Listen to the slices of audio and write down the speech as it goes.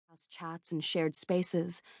house chats and shared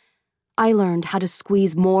spaces, I learned how to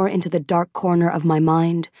squeeze more into the dark corner of my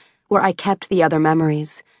mind where I kept the other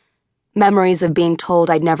memories. Memories of being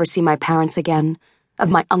told I'd never see my parents again,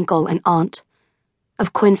 of my uncle and aunt,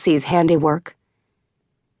 of Quincy's handiwork.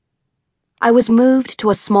 I was moved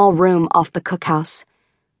to a small room off the cookhouse.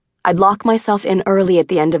 I'd lock myself in early at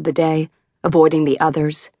the end of the day, avoiding the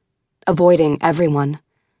others, avoiding everyone.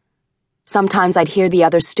 Sometimes I'd hear the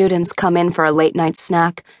other students come in for a late-night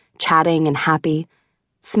snack, chatting and happy,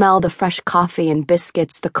 smell the fresh coffee and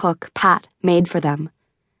biscuits the cook, Pat, made for them.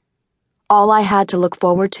 All I had to look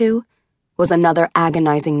forward to was another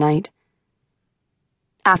agonizing night.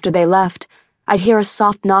 After they left, I'd hear a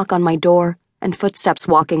soft knock on my door and footsteps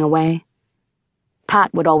walking away.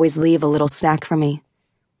 Pat would always leave a little snack for me.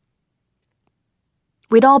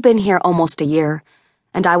 We'd all been here almost a year,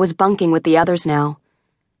 and I was bunking with the others now.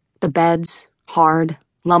 The beds, hard,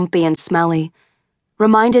 lumpy, and smelly,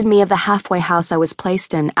 reminded me of the halfway house I was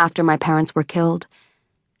placed in after my parents were killed,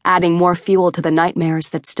 adding more fuel to the nightmares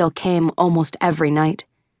that still came almost every night.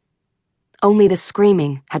 Only the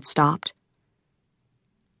screaming had stopped.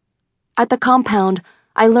 At the compound,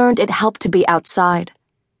 I learned it helped to be outside,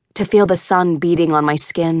 to feel the sun beating on my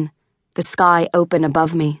skin, the sky open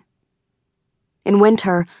above me. In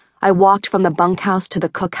winter, I walked from the bunkhouse to the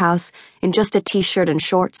cookhouse in just a t-shirt and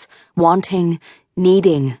shorts, wanting,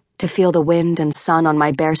 needing to feel the wind and sun on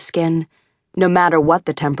my bare skin, no matter what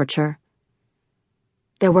the temperature.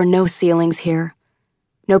 There were no ceilings here,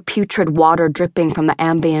 no putrid water dripping from the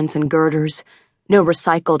ambience and girders, no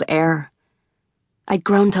recycled air. I'd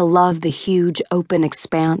grown to love the huge open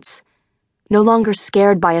expanse, no longer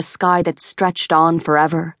scared by a sky that stretched on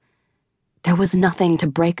forever. There was nothing to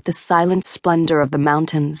break the silent splendor of the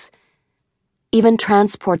mountains. Even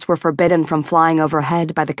transports were forbidden from flying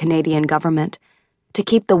overhead by the Canadian government to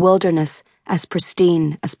keep the wilderness as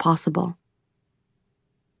pristine as possible.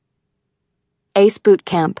 Ace Boot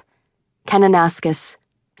Camp, Kananaskis,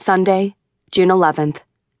 Sunday, June 11th,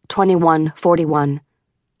 2141,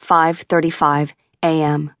 5:35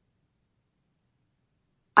 a.m.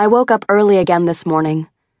 I woke up early again this morning,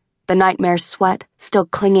 the nightmare sweat still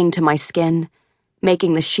clinging to my skin,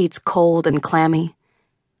 making the sheets cold and clammy.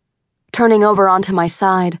 Turning over onto my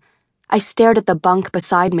side, I stared at the bunk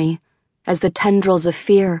beside me as the tendrils of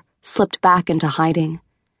fear slipped back into hiding.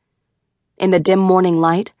 In the dim morning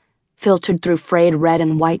light, filtered through frayed red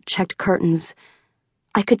and white checked curtains,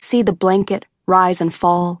 I could see the blanket rise and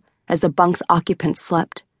fall as the bunk's occupant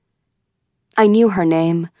slept. I knew her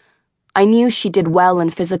name. I knew she did well in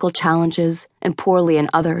physical challenges and poorly in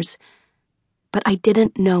others, but I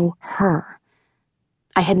didn't know her.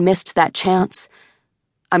 I had missed that chance.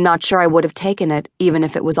 I'm not sure I would have taken it, even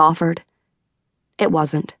if it was offered. It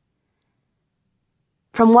wasn't.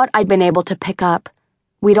 From what I'd been able to pick up,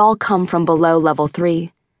 we'd all come from below level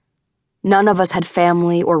 3. None of us had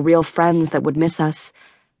family or real friends that would miss us.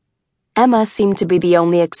 Emma seemed to be the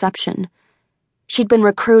only exception. She'd been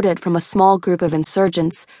recruited from a small group of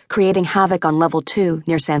insurgents creating havoc on level 2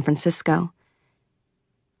 near San Francisco.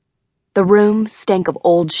 The room stank of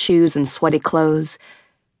old shoes and sweaty clothes.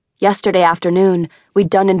 Yesterday afternoon, we'd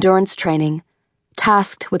done endurance training,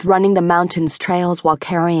 tasked with running the mountains trails while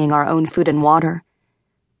carrying our own food and water.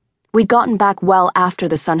 We'd gotten back well after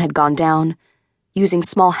the sun had gone down, using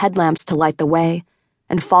small headlamps to light the way,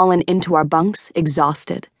 and fallen into our bunks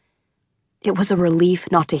exhausted. It was a relief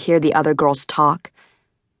not to hear the other girls talk,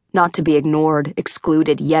 not to be ignored,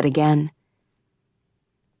 excluded yet again.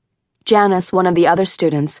 Janice, one of the other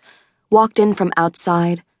students, walked in from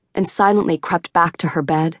outside and silently crept back to her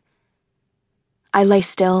bed. I lay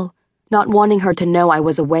still, not wanting her to know I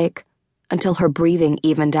was awake, until her breathing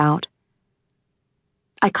evened out.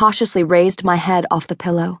 I cautiously raised my head off the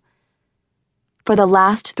pillow. For the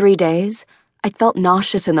last 3 days, I'd felt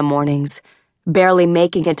nauseous in the mornings, barely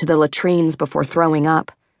making it to the latrines before throwing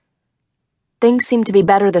up. Things seemed to be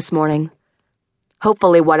better this morning.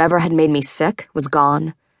 Hopefully whatever had made me sick was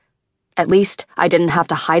gone. At least I didn't have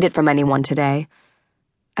to hide it from anyone today.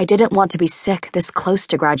 I didn't want to be sick this close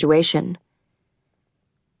to graduation.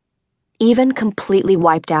 Even completely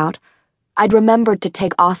wiped out, I'd remembered to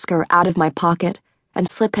take Oscar out of my pocket and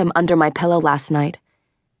slip him under my pillow last night.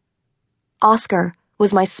 Oscar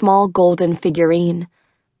was my small golden figurine,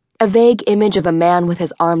 a vague image of a man with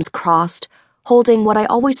his arms crossed, holding what I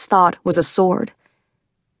always thought was a sword.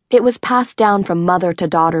 It was passed down from mother to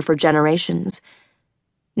daughter for generations.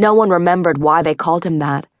 No one remembered why they called him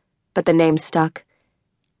that, but the name stuck.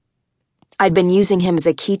 I'd been using him as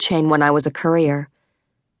a keychain when I was a courier.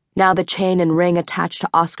 Now the chain and ring attached to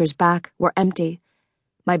Oscar's back were empty,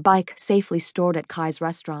 my bike safely stored at Kai's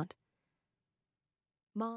restaurant.